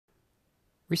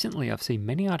Recently, I've seen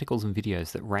many articles and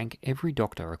videos that rank every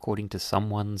doctor according to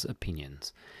someone's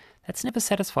opinions. That's never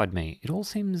satisfied me. It all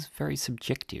seems very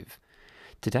subjective.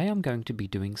 Today I'm going to be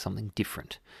doing something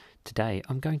different. Today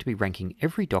I'm going to be ranking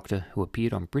every doctor who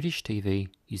appeared on British TV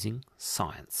using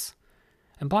science.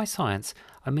 And by science,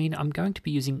 I mean I'm going to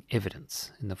be using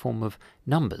evidence in the form of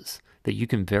numbers that you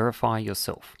can verify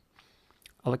yourself.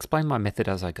 I'll explain my method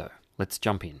as I go. Let's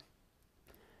jump in.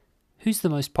 Who's the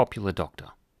most popular doctor?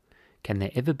 Can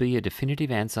there ever be a definitive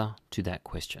answer to that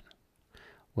question?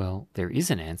 Well, there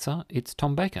is an answer. It's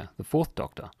Tom Baker, the fourth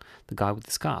Doctor, the guy with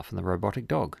the scarf and the robotic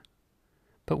dog.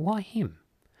 But why him?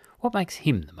 What makes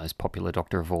him the most popular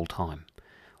Doctor of all time?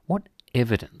 What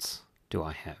evidence do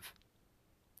I have?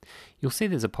 You'll see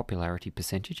there's a popularity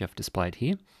percentage I've displayed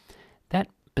here. That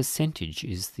percentage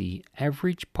is the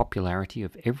average popularity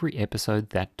of every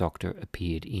episode that Doctor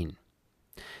appeared in.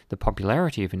 The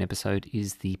popularity of an episode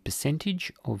is the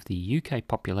percentage of the UK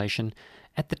population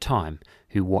at the time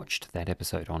who watched that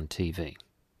episode on TV.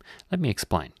 Let me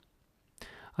explain.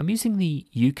 I'm using the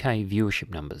UK viewership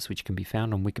numbers, which can be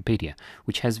found on Wikipedia,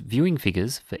 which has viewing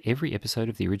figures for every episode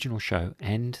of the original show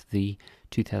and the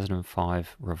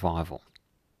 2005 revival.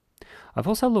 I've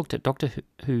also looked at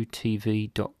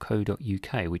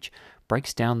doctorwhotv.co.uk, which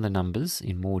breaks down the numbers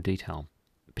in more detail,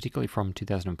 particularly from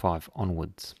 2005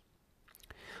 onwards.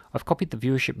 I've copied the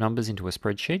viewership numbers into a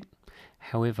spreadsheet.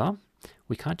 However,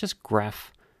 we can't just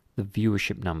graph the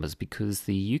viewership numbers because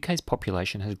the UK's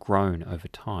population has grown over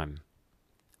time.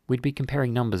 We'd be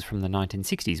comparing numbers from the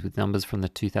 1960s with numbers from the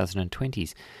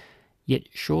 2020s, yet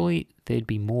surely there'd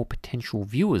be more potential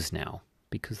viewers now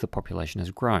because the population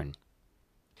has grown.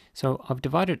 So I've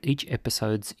divided each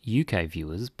episode's UK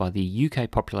viewers by the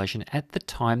UK population at the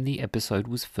time the episode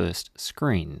was first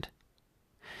screened.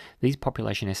 These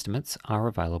population estimates are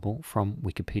available from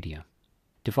Wikipedia.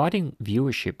 Dividing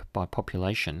viewership by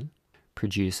population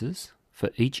produces,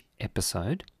 for each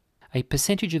episode, a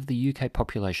percentage of the UK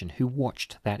population who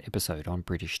watched that episode on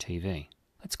British TV.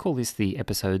 Let's call this the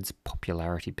episode's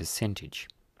popularity percentage.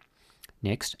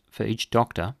 Next, for each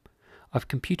doctor, I've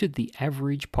computed the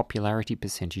average popularity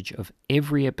percentage of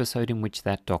every episode in which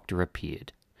that doctor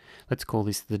appeared. Let's call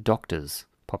this the doctor's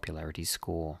popularity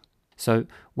score. So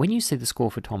when you see the score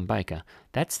for Tom Baker,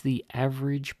 that's the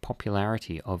average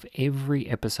popularity of every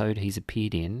episode he's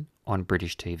appeared in on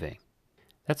British TV.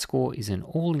 That score is an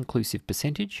all-inclusive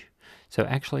percentage, so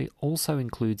actually also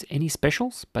includes any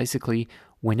specials, basically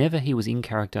whenever he was in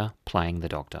character playing the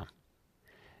Doctor.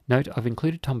 Note, I've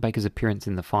included Tom Baker's appearance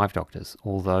in The Five Doctors,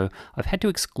 although I've had to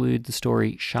exclude the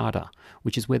story Shada,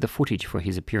 which is where the footage for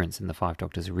his appearance in The Five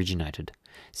Doctors originated,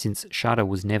 since Shada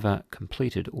was never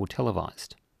completed or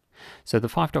televised. So The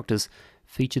Five Doctors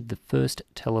featured the first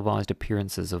televised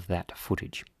appearances of that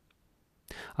footage.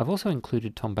 I've also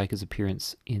included Tom Baker's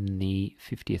appearance in the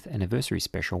 50th anniversary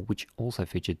special, which also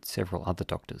featured several other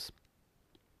Doctors.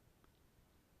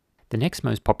 The next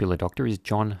most popular Doctor is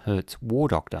John Hurt's War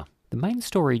Doctor. The main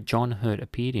story John Hurt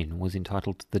appeared in was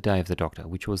entitled The Day of the Doctor,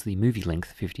 which was the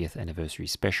movie-length 50th anniversary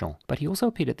special, but he also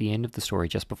appeared at the end of the story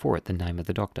just before it, The Name of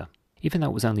the Doctor. Even though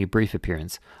it was only a brief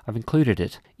appearance, I've included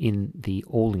it in the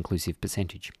all-inclusive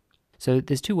percentage. So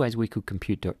there's two ways we could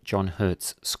compute John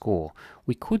Hurt's score.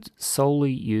 We could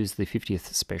solely use the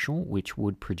 50th special, which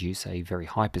would produce a very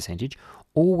high percentage,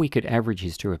 or we could average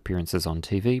his two appearances on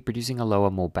TV, producing a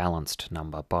lower, more balanced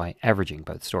number by averaging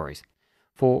both stories.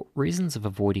 For reasons of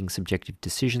avoiding subjective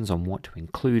decisions on what to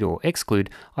include or exclude,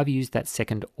 I've used that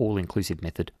second all-inclusive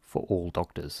method for all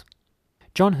Doctors.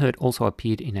 John Hurt also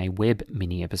appeared in a web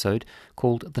mini-episode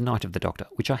called The Night of the Doctor,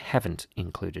 which I haven't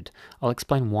included. I'll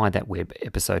explain why that web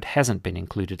episode hasn't been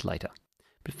included later.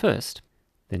 But first,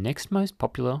 the next most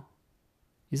popular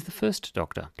is the first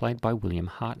Doctor, played by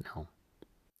William Hartnell.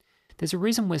 There's a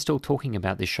reason we're still talking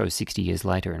about this show 60 years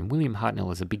later, and William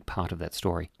Hartnell is a big part of that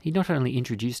story. He not only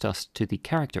introduced us to the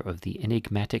character of the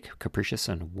enigmatic, capricious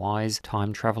and wise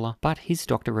time traveller, but his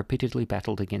Doctor repeatedly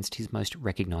battled against his most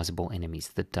recognisable enemies,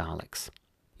 the Daleks.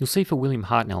 You'll see for William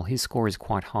Hartnell his score is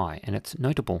quite high, and it's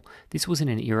notable this was in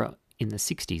an era in the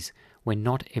 60s when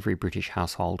not every British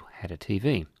household had a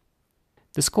TV.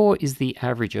 The score is the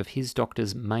average of his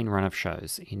Doctor's main run of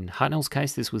shows. In Hartnell's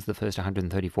case, this was the first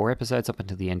 134 episodes up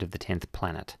until the end of the 10th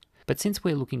Planet. But since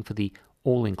we're looking for the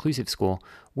all-inclusive score,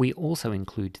 we also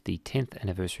include the 10th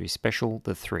anniversary special,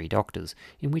 The Three Doctors,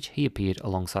 in which he appeared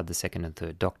alongside the second and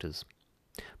third Doctors.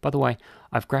 By the way,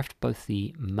 I've graphed both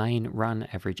the main run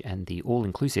average and the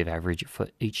all-inclusive average for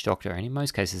each Doctor, and in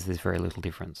most cases there's very little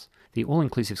difference. The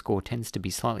all-inclusive score tends to be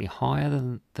slightly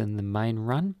higher than the main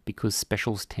run because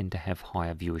specials tend to have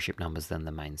higher viewership numbers than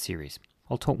the main series.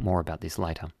 I'll talk more about this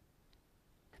later.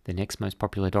 The next most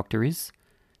popular Doctor is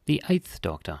the 8th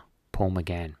Doctor, Paul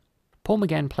McGann. Paul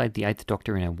McGann played the 8th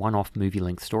Doctor in a one-off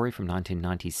movie-length story from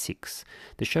 1996.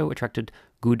 The show attracted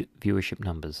good viewership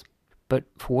numbers. But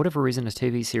for whatever reason, a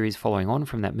TV series following on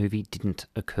from that movie didn't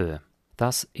occur.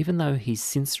 Thus, even though he's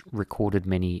since recorded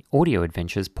many audio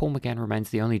adventures, Paul McGann remains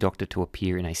the only Doctor to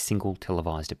appear in a single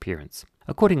televised appearance.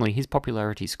 Accordingly, his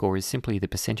popularity score is simply the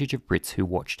percentage of Brits who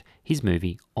watched his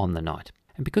movie on the night.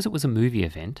 And because it was a movie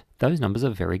event, those numbers are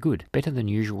very good, better than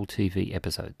usual TV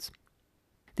episodes.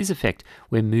 This effect,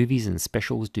 where movies and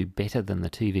specials do better than the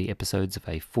TV episodes of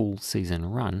a full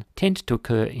season run, tend to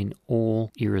occur in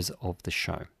all eras of the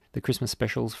show. The Christmas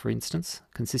specials, for instance,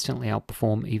 consistently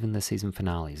outperform even the season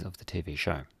finales of the TV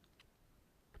show.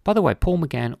 By the way, Paul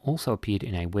McGann also appeared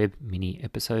in a web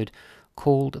mini-episode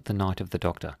called The Night of the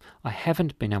Doctor. I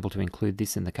haven't been able to include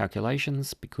this in the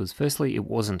calculations because firstly, it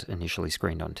wasn't initially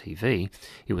screened on TV,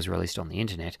 it was released on the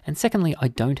internet, and secondly, I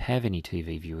don't have any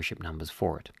TV viewership numbers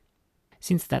for it.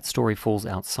 Since that story falls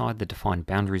outside the defined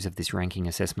boundaries of this ranking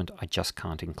assessment, I just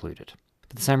can't include it.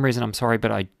 For the same reason, I'm sorry,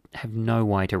 but I have no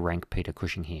way to rank Peter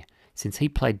Cushing here, since he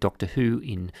played Doctor Who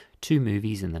in 2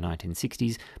 movies in the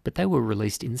 1960s, but they were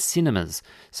released in cinemas,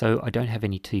 so I don't have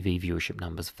any TV viewership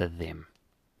numbers for them.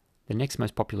 The next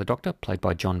most popular Doctor, played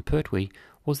by Jon Pertwee,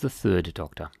 was the 3rd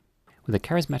Doctor. With a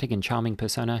charismatic and charming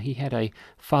persona, he had a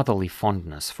fatherly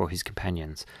fondness for his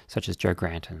companions, such as Jo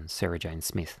Grant and Sarah Jane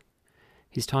Smith.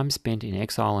 His time spent in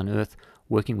exile on Earth,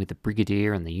 working with the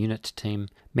Brigadier and the unit team,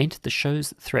 meant the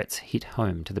show's threats hit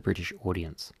home to the British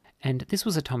audience. And this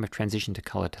was a time of transition to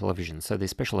colour television, so their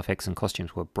special effects and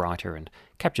costumes were brighter and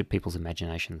captured people's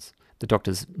imaginations. The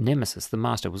Doctor's nemesis, the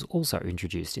Master, was also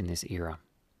introduced in this era.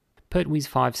 Pertwee's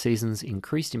 5 seasons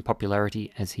increased in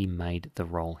popularity as he made the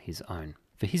role his own.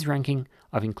 For his ranking,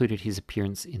 I've included his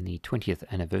appearance in the 20th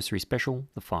anniversary special,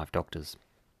 The 5 Doctors.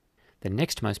 The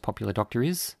next most popular Doctor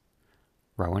is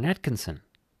Rowan Atkinson.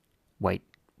 Wait,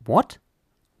 what?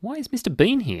 Why is Mr.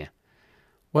 Bean here?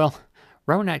 Well,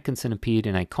 Rowan Atkinson appeared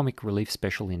in a comic relief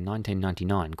special in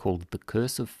 1999 called The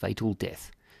Curse of Fatal Death.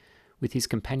 With his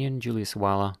companion Julius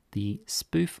Wala, the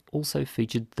spoof also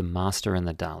featured the Master and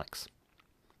the Daleks.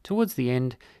 Towards the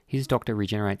end, his Doctor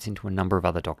regenerates into a number of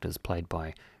other Doctors played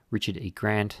by Richard E.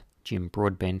 Grant, Jim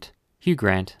Broadbent, Hugh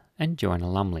Grant, and Joanna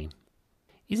Lumley.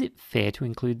 Is it fair to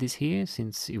include this here,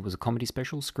 since it was a comedy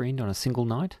special screened on a single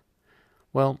night?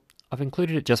 Well, I've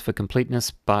included it just for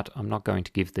completeness, but I'm not going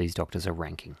to give these Doctors a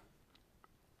ranking.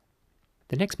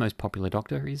 The next most popular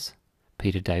Doctor is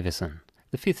Peter Davison,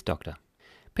 the 5th Doctor.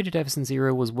 Peter Davison's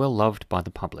era was well loved by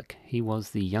the public. He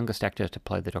was the youngest actor to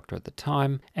play the Doctor at the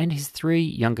time, and his 3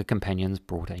 younger companions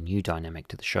brought a new dynamic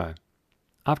to the show.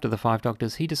 After the 5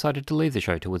 Doctors, he decided to leave the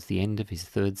show towards the end of his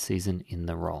 3rd season in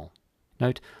the role.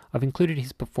 Note, I've included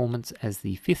his performance as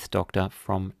the 5th Doctor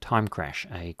from Time Crash,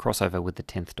 a crossover with the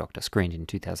 10th Doctor, screened in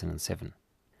 2007.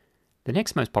 The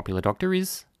next most popular Doctor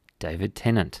is David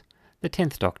Tennant, the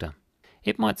 10th Doctor.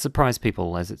 It might surprise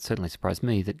people, as it certainly surprised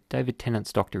me, that David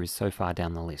Tennant's Doctor is so far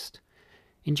down the list.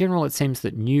 In general, it seems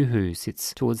that New Who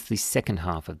sits towards the second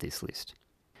half of this list.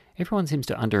 Everyone seems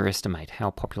to underestimate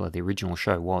how popular the original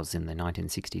show was in the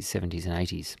 1960s, 70s and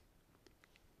 80s.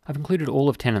 I've included all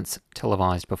of Tennant's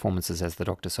televised performances as the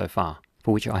Doctor so far,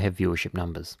 for which I have viewership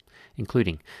numbers,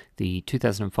 including the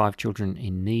 2005 Children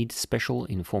in Need special,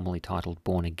 informally titled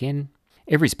Born Again,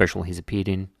 every special he's appeared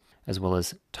in, as well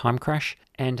as Time Crash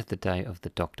and The Day of the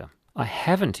Doctor. I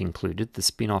haven't included the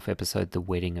spin-off episode The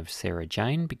Wedding of Sarah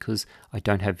Jane because I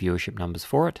don't have viewership numbers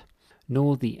for it,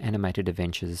 nor the animated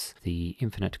adventures The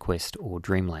Infinite Quest or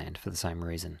Dreamland for the same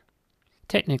reason.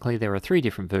 Technically, there are 3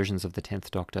 different versions of the 10th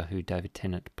Doctor who David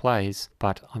Tennant plays,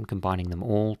 but I'm combining them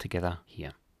all together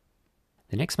here.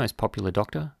 The next most popular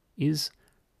Doctor is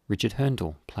Richard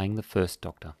Hurndall, playing the 1st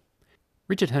Doctor.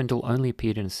 Richard Hurndall only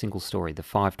appeared in a single story, the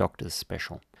 5 Doctors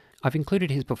special. I've included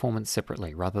his performance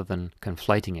separately rather than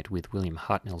conflating it with William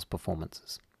Hartnell's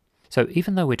performances. So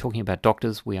even though we're talking about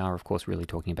Doctors, we are of course really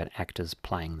talking about actors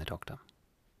playing the Doctor.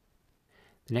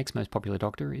 The next most popular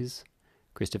Doctor is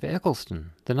Christopher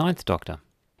Eccleston, the 9th Doctor.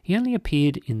 He only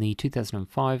appeared in the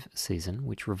 2005 season,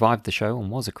 which revived the show and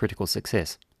was a critical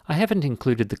success. I haven't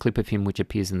included the clip of him which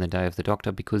appears in The Day of the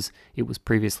Doctor because it was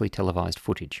previously televised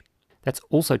footage. That's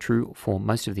also true for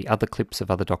most of the other clips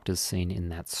of other Doctors seen in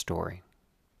that story.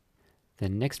 The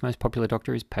next most popular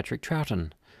Doctor is Patrick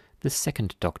Troughton, the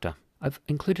 2nd Doctor. I've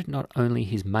included not only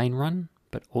his main run,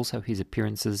 but also his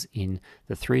appearances in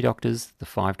the 3 Doctors, the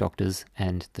 5 Doctors,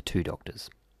 and the 2 Doctors.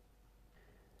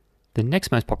 The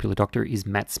next most popular Doctor is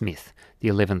Matt Smith, the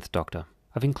 11th Doctor.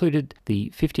 I've included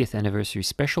the 50th anniversary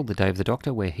special, The Day of the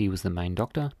Doctor, where he was the main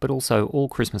Doctor, but also all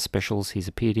Christmas specials he's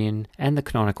appeared in, and the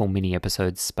canonical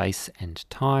mini-episodes Space and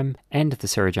Time, and the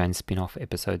Sarah Jane spin-off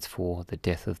episodes for The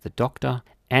Death of the Doctor,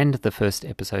 and the first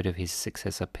episode of his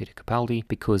successor Peter Capaldi,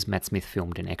 because Matt Smith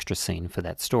filmed an extra scene for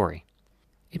that story.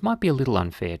 It might be a little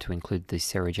unfair to include the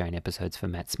Sarah Jane episodes for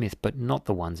Matt Smith, but not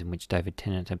the ones in which David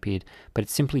Tennant appeared, but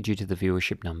it's simply due to the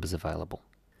viewership numbers available.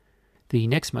 The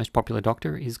next most popular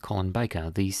Doctor is Colin Baker,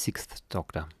 the 6th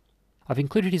Doctor. I've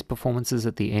included his performances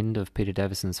at the end of Peter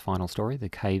Davison's final story, The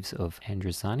Caves of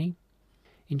Androzani.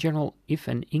 In general, if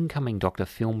an incoming Doctor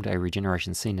filmed a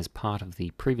regeneration scene as part of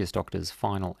the previous Doctor's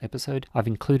final episode, I've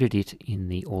included it in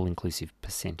the all-inclusive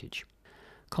percentage.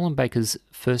 Colin Baker's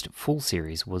first full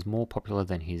series was more popular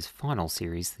than his final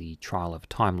series, The Trial of a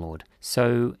Time Lord,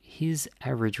 so his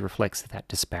average reflects that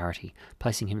disparity,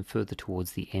 placing him further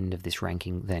towards the end of this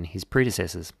ranking than his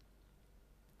predecessors.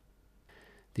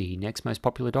 The next most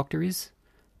popular Doctor is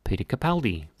Peter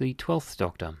Capaldi, the 12th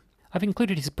Doctor. I've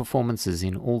included his performances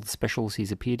in all the specials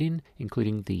he's appeared in,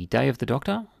 including The Day of the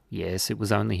Doctor. Yes, it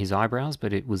was only his eyebrows,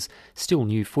 but it was still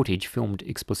new footage filmed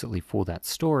explicitly for that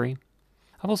story.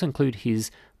 I've also included his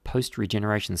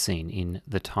post-regeneration scene in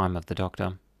The Time of the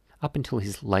Doctor, up until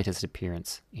his latest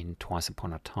appearance in Twice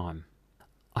Upon a Time.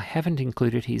 I haven't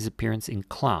included his appearance in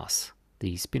Class,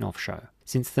 the spin-off show,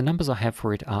 since the numbers I have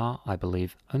for it are, I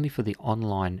believe, only for the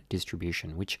online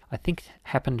distribution, which I think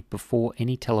happened before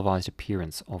any televised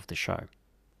appearance of the show.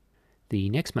 The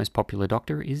next most popular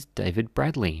Doctor is David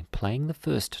Bradley, playing the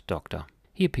 1st Doctor.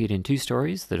 He appeared in 2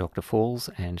 stories, The Doctor Falls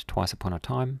and Twice Upon a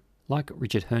Time. Like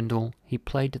Richard Hurndall, he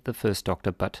played the 1st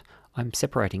Doctor, but I'm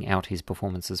separating out his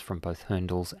performances from both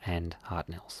Hurndall's and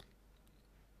Hartnell's.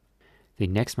 The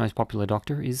next most popular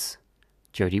Doctor is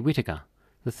Jodie Whittaker,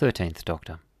 the 13th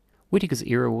Doctor. Whittaker's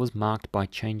era was marked by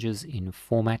changes in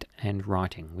format and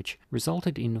writing, which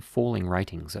resulted in falling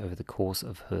ratings over the course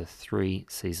of her 3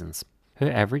 seasons. Her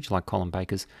average, like Colin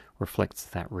Baker's, reflects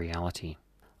that reality.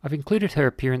 I've included her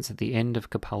appearance at the end of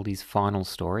Capaldi's final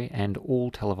story and all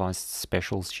televised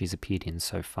specials she's appeared in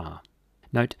so far.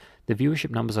 Note, the viewership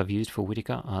numbers I've used for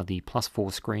Whittaker are the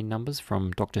 +4 screen numbers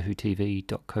from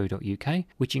doctorwhotv.co.uk,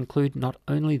 which include not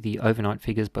only the overnight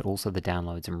figures but also the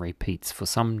downloads and repeats for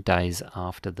some days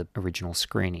after the original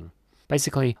screening.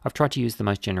 Basically, I've tried to use the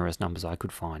most generous numbers I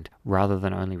could find, rather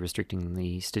than only restricting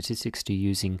the statistics to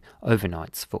using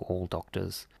overnights for all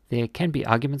Doctors. There can be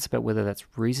arguments about whether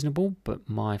that's reasonable, but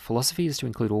my philosophy is to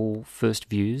include all first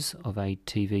views of a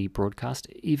TV broadcast,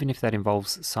 even if that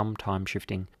involves some time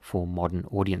shifting for modern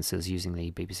audiences using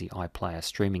the BBC iPlayer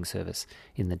streaming service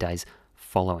in the days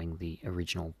following the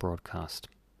original broadcast.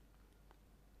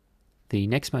 The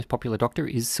next most popular Doctor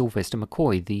is Sylvester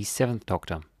McCoy, the 7th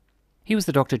Doctor. He was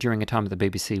the Doctor during a time at the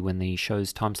BBC when the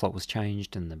show's time slot was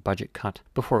changed and the budget cut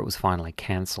before it was finally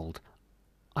cancelled.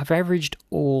 I've averaged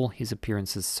all his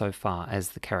appearances so far as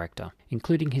the character,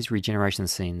 including his regeneration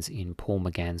scenes in Paul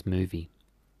McGann's movie.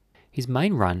 His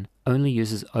main run only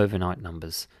uses overnight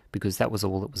numbers, because that was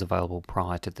all that was available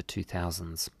prior to the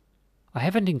 2000s. I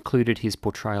haven't included his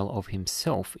portrayal of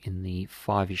himself in the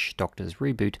 5-ish Doctors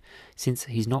reboot, since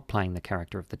he's not playing the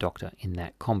character of the Doctor in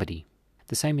that comedy.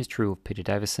 The same is true of Peter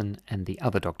Davison and the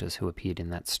other Doctors who appeared in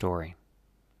that story.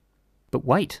 But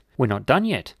wait, we're not done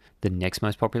yet. The next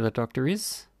most popular Doctor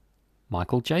is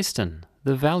Michael Jaston,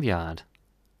 the Valeyard.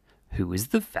 Who is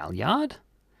the Valeyard?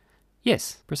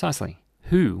 Yes, precisely.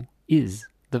 Who is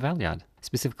the Valeyard?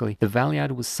 Specifically, the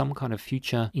Valeyard was some kind of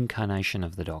future incarnation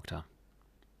of the Doctor.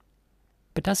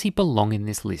 But does he belong in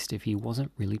this list if he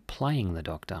wasn't really playing the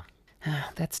Doctor?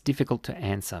 That's difficult to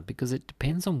answer because it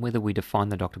depends on whether we define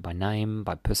the Doctor by name,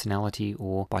 by personality,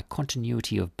 or by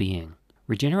continuity of being.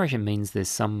 Regeneration means there's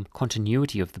some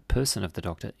continuity of the person of the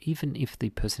Doctor, even if the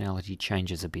personality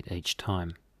changes a bit each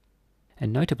time.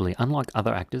 And notably, unlike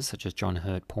other actors such as John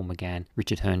Hurt, Paul McGann,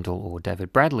 Richard Hurndall, or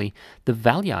David Bradley, the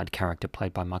Valeyard character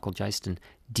played by Michael Jaston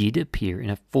did appear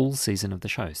in a full season of the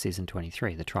show, season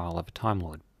 23, The Trial of a Time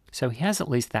Lord. So he has at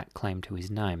least that claim to his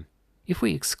name. If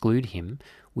we exclude him,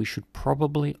 we should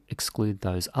probably exclude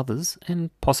those others, and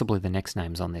possibly the next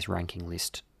names on this ranking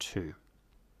list too.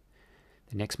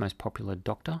 The next most popular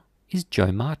Doctor is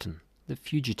Joe Martin, the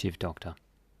fugitive Doctor.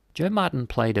 Joe Martin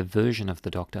played a version of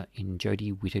the Doctor in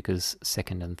Jodie Whittaker's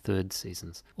 2nd and 3rd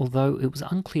seasons, although it was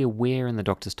unclear where in the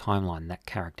Doctor's timeline that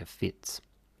character fits.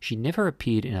 She never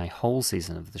appeared in a whole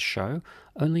season of the show,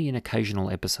 only in occasional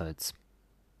episodes.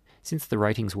 Since the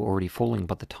ratings were already falling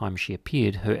by the time she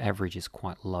appeared, her average is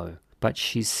quite low, but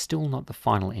she's still not the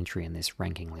final entry in this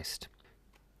ranking list.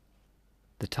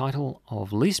 The title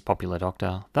of least popular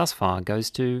Doctor thus far goes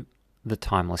to The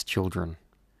Timeless Children.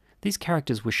 These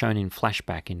characters were shown in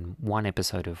flashback in one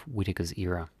episode of Whittaker's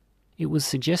era. It was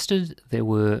suggested there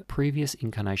were previous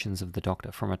incarnations of the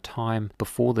Doctor from a time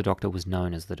before the Doctor was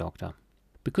known as the Doctor.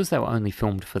 Because they were only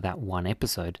filmed for that one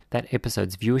episode, that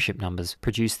episode's viewership numbers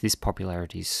produce this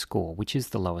popularity score, which is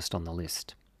the lowest on the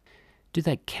list. Do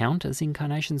they count as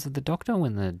incarnations of the Doctor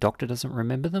when the Doctor doesn't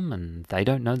remember them and they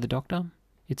don't know the Doctor?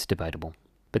 It's debatable.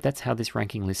 But that's how this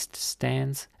ranking list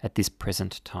stands at this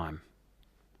present time.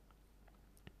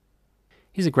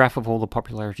 Here's a graph of all the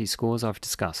popularity scores I've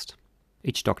discussed.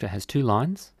 Each Doctor has two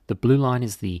lines. The blue line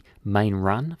is the main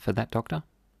run for that Doctor,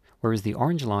 whereas the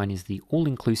orange line is the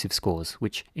all-inclusive scores,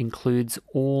 which includes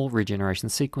all regeneration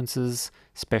sequences,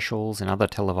 specials, and other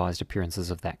televised appearances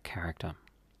of that character.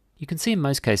 You can see in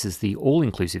most cases the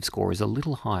all-inclusive score is a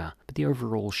little higher, but the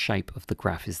overall shape of the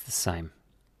graph is the same.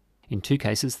 In two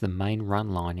cases, the main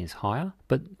run line is higher,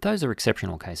 but those are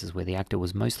exceptional cases where the actor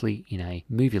was mostly in a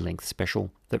movie-length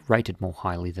special that rated more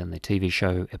highly than the TV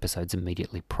show episodes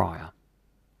immediately prior.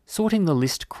 Sorting the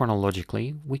list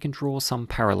chronologically, we can draw some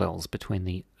parallels between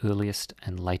the earliest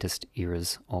and latest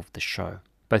eras of the show.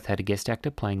 Both had a guest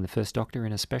actor playing the first Doctor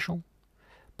in a special.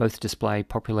 Both display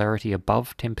popularity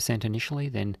above 10% initially,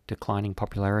 then declining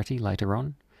popularity later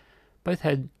on. Both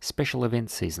had special event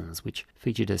seasons, which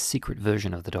featured a secret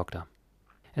version of the Doctor.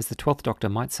 As the 12th Doctor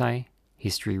might say,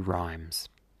 history rhymes.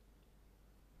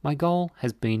 My goal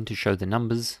has been to show the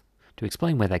numbers, to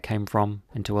explain where they came from,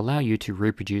 and to allow you to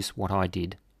reproduce what I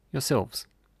did yourselves.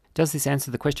 Does this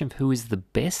answer the question of who is the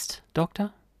best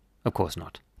Doctor? Of course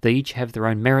not. They each have their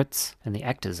own merits, and the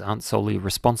actors aren't solely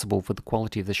responsible for the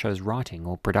quality of the show's writing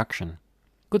or production.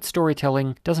 Good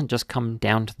storytelling doesn't just come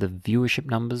down to the viewership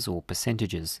numbers or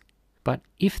percentages. But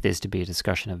if there's to be a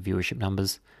discussion of viewership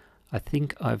numbers, I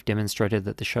think I've demonstrated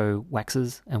that the show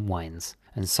waxes and wanes,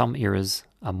 and some eras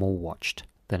are more watched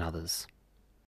than others.